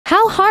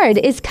How hard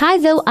is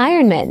Kaizo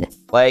Ironmon?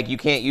 Like, you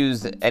can't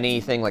use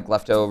anything like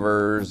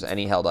leftovers,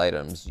 any held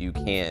items. You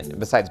can't,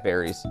 besides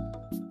berries,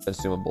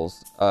 consumables.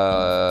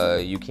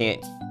 You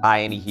can't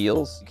buy any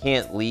heals. You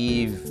can't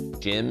leave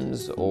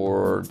gyms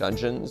or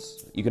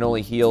dungeons. You can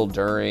only heal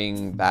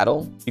during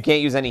battle. You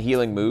can't use any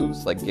healing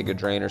moves, like Giga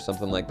Drain or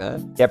something like that.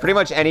 Yeah, pretty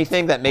much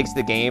anything that makes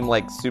the game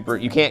like super...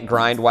 You can't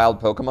grind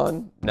wild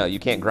Pokemon. No, you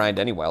can't grind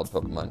any wild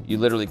Pokemon. You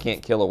literally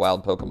can't kill a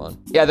wild Pokemon.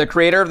 Yeah, the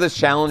creator of this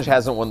challenge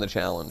hasn't won the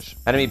challenge.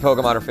 Enemy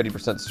Pokemon are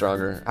 50%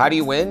 stronger. How do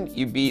you win?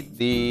 You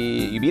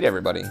beat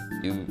everybody.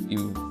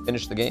 You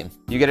finish the game.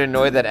 You get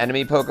annoyed that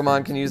enemy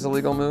Pokemon can use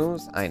illegal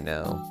moves? I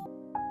know.